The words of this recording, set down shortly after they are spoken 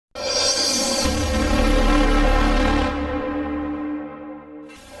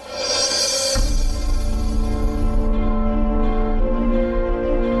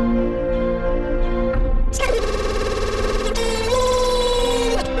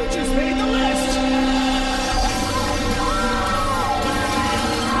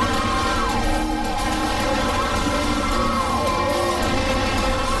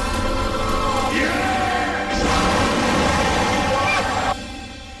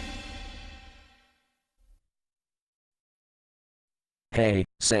Hey,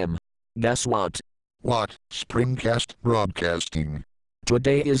 Sam. Guess what? What? Springcast Broadcasting.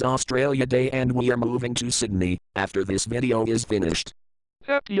 Today is Australia Day and we are moving to Sydney after this video is finished.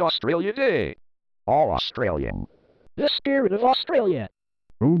 Happy Australia Day! All Australian. The spirit of Australia.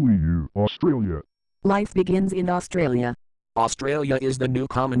 Only you, Australia. Life begins in Australia. Australia is the new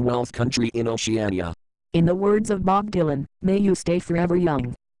Commonwealth country in Oceania. In the words of Bob Dylan, may you stay forever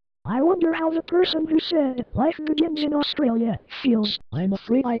young. I wonder how the person who said life begins in Australia feels. I'm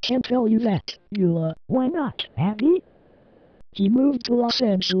afraid I can't tell you that. Why not, Abby? He moved to Los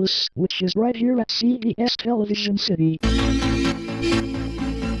Angeles, which is right here at CBS Television City.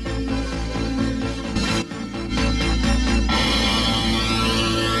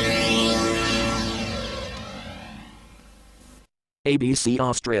 ABC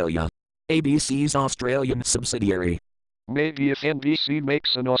Australia. ABC's Australian subsidiary. Maybe if NBC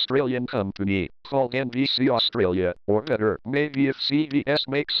makes an Australian company called NBC Australia, or better, maybe if CBS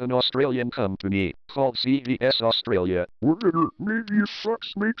makes an Australian company called CBS Australia, Or better, maybe if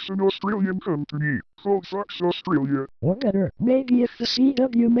Fox makes an Australian company called Fox Australia. Or better, maybe if the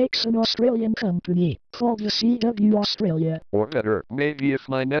CW makes an Australian company called the CW Australia. or better, maybe if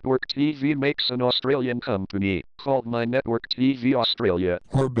My Network TV makes an Australian company called My Network TV Australia.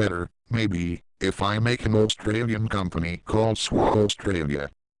 Or better, maybe, if I make an Australian company called SWA Australia.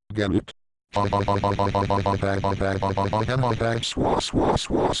 Get it? Raffle,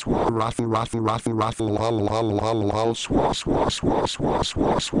 raffle, raffle, raffle, lol, lol, lol, lol, swa, swa, swa, swa,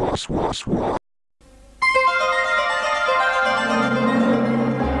 swa, swa, swa, swa.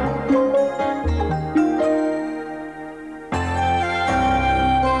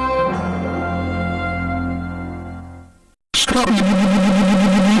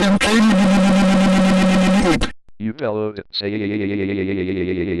 You bellowed it, Sam.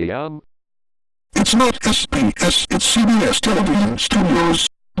 It's not SBS, it's CBS Television Studios.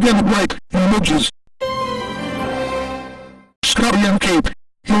 Get it right, images. Scotty and Kate.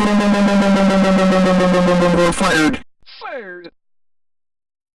 You're fired. Fired!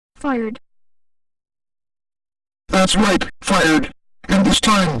 Fired. That's right, fired. And this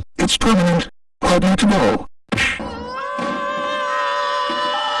time, it's permanent. I'll be tomorrow.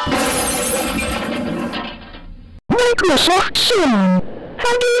 Microsoft Sam!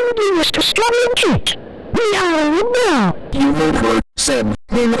 How do you do this to Scotty and Kate? We hire him now! You heard her, Sam.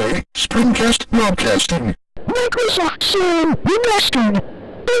 No way. Springcast Broadcasting. Microsoft Sam, you bastard!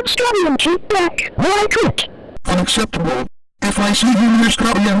 Bring Scotty and Kate back, or I quit! Unacceptable. If I see you near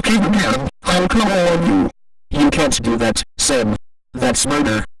Scotty and Kate again, I'll call on you. You can't do that, Sam. That's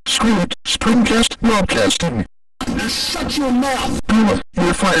murder. Screw it. Springcast Broadcasting. Shut your mouth! Bella,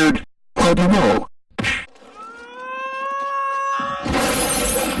 you're fired. I'll be no.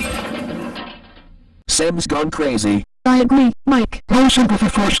 Sam's gone crazy. I agree, Mike. No sympathy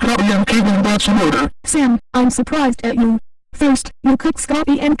for Scotty and Kate, and that's an order. Sam, I'm surprised at you. First, you kicked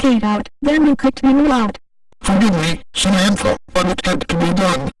Scotty and Kate out, then you kicked me out. Forgive me, Samantha, but it had to be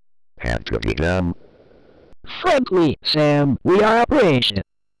done. Had to be done. Frankly, Sam, we are outraged.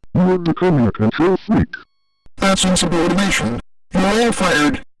 You are becoming a control freak. That's insubordination. You're all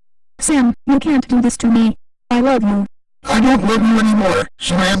fired. Sam, you can't do this to me. I love you. I don't love you anymore,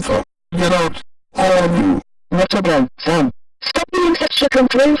 Samantha. Get out. All of you. Once again, Sam. Stop being such a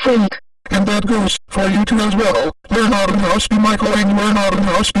control freak. And that goes for you two as well. Learn out and house be Michael and learn out and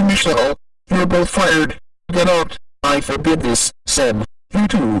house be Michelle. You're both fired. Get out. I forbid this, Sam. You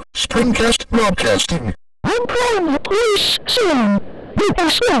two. Springcast Broadcasting. I'm calling the police, Sam. You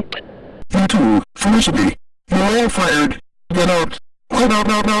passed up. You two. Felicity. You're all fired. Get out. Out, out,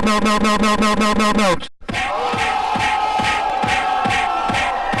 out, out, out, out, out, out, out, out, out.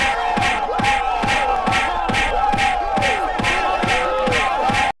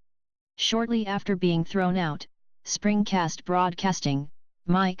 Shortly after being thrown out, Springcast Broadcasting,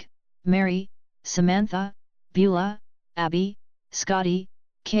 Mike, Mary, Samantha, Beulah, Abby, Scotty,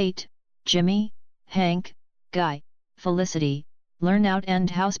 Kate, Jimmy, Hank, Guy, Felicity, Learn Out and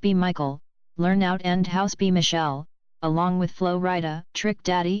House B Michael, Learn Out and House B Michelle, along with Flo Rida, Trick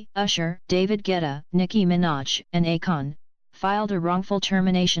Daddy, Usher, David Guetta, Nicki Minaj, and Akon, filed a wrongful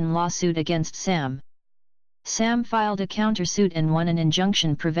termination lawsuit against Sam. Sam filed a countersuit and won an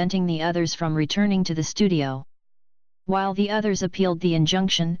injunction preventing the others from returning to the studio. While the others appealed the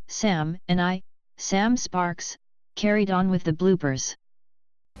injunction, Sam and I, Sam Sparks, carried on with the bloopers.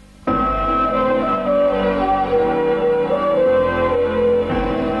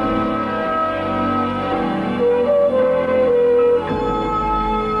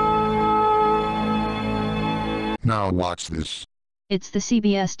 Now watch this. It's the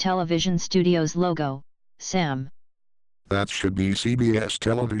CBS television studio's logo, Sam. That should be CBS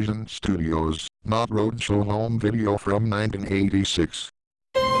Television Studios, not Roadshow home video from 1986.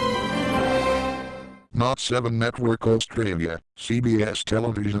 Not 7 Network Australia, CBS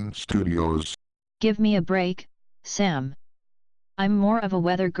Television Studios. Give me a break, Sam. I'm more of a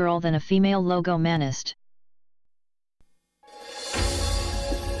weather girl than a female logo manist.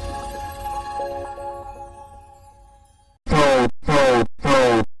 No.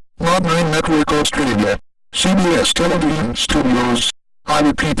 Not 9 Network Australia, CBS Television Studios. I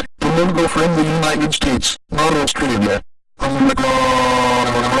repeat, the logo from the United States, not Australia.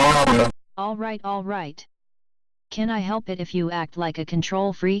 Alright. Can I help it if you act like a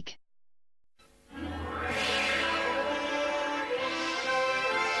control freak?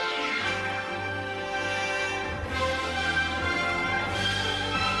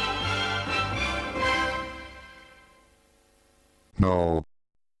 No.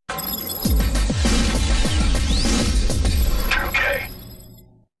 Okay.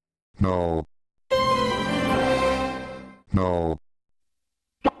 No. No. No.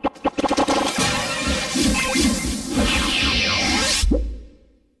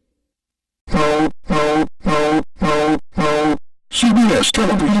 CBS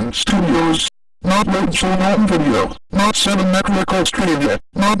Television Studios. Not Roadshow home video. Not 7 Network Australia.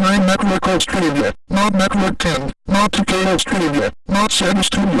 Not 9 Network Australia. Not Network 10. Not 2K Australia. Not SEGA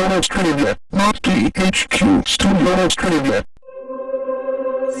Studio Australia. Not THQ Studio Australia.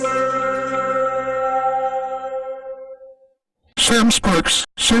 Sam Sparks,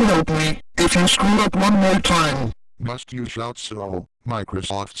 so help me, if you screw up one more time. Must you shout so,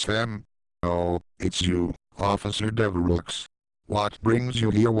 Microsoft Sam? Oh, it's you, Officer Devereaux. What brings you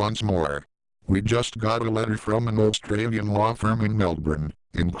here once more? We just got a letter from an Australian law firm in Melbourne,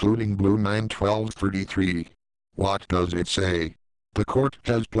 including Blue 91233. What does it say? The court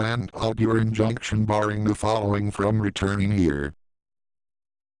has planned out your injunction barring the following from returning here.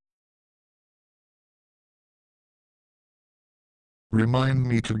 Remind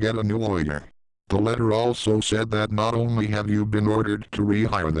me to get a new lawyer. The letter also said that not only have you been ordered to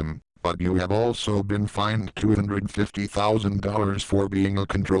rehire them, but you have also been fined $250,000 for being a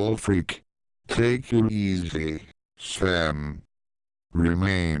control freak. Take it easy, Sam.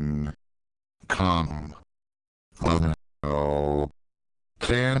 Remain calm. Oh.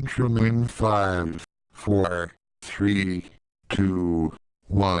 Tantrum in 5, 4, 3, 2,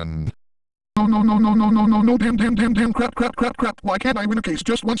 1. No, damn, crap. Why can't I win a case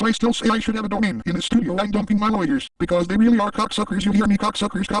just once? I still say I should have a domain. In the studio I'm dumping my lawyers, because they really are cocksuckers, you hear me?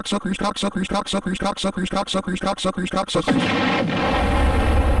 Cocksuckers.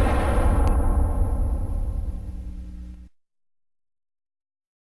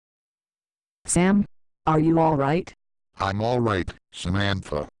 Sam, are you alright? I'm alright,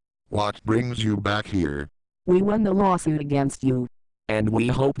 Samantha. What brings you back here? We won the lawsuit against you. And we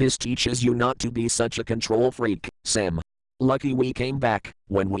hope this teaches you not to be such a control freak, Sam. Lucky we came back,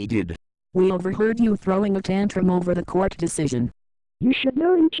 when we did. We overheard you throwing a tantrum over the court decision. You should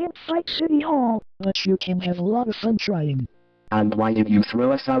know you can't fight City Hall, but you can have a lot of fun trying. And why did you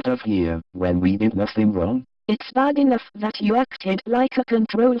throw us out of here, when we did nothing wrong? It's bad enough that you acted like a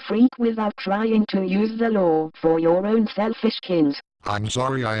control freak without trying to use the law for your own selfish kills. I'm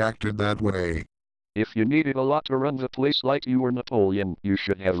sorry I acted that way. If you needed a lot to run the place like you were Napoleon, you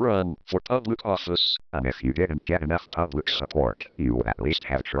should have run for public office. And if you didn't get enough public support, you would at least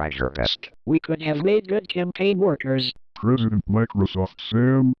have tried your best. We could have made good campaign workers. President Microsoft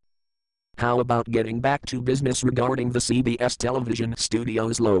Sam. How about getting back to business regarding the CBS Television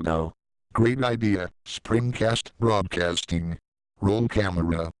Studios logo? Great idea, Springcast Broadcasting. Roll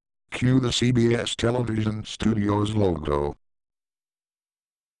camera. Cue the CBS Television Studios logo.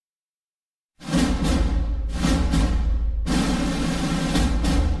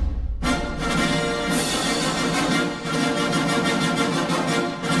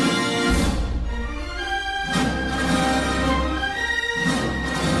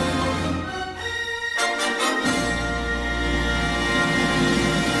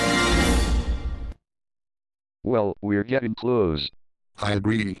 Well, we're getting close. I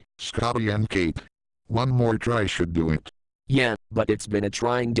agree, Scotty and Kate. One more try should do it. Yeah, but it's been a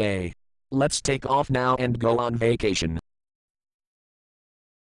trying day. Let's take off now and go on vacation.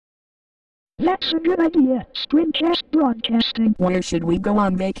 That's a good idea, Springcast Broadcasting. Where should we go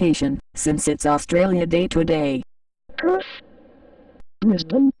on vacation, since it's Australia Day today? Perth.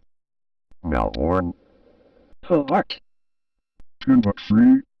 Brisbane. Melbourne. Hobart.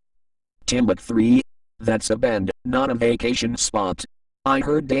 Timbuktu. Timbuktu? That's a band, not a vacation spot. I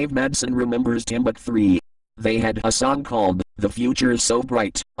heard Dave Madsen remembers Timbuktu. They had a song called, "The Future's So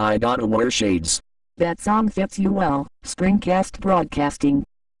Bright, I Gotta Wear Shades." That song fits you well, Springcast Broadcasting.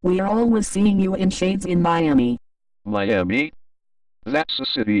 We're always seeing you in shades in Miami. Miami? That's a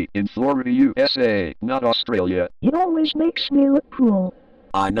city in Florida, USA, not Australia. It always makes me look cool.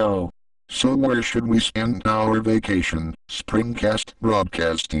 I know. So where should we spend our vacation, Springcast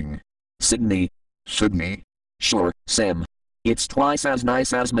Broadcasting? Sydney. Sydney? Sure, Sam. It's twice as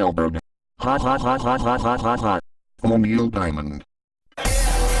nice as Melbourne. Hot, hot, hot, hot, hot, hot, hot, hot. Oh, Neil Diamond,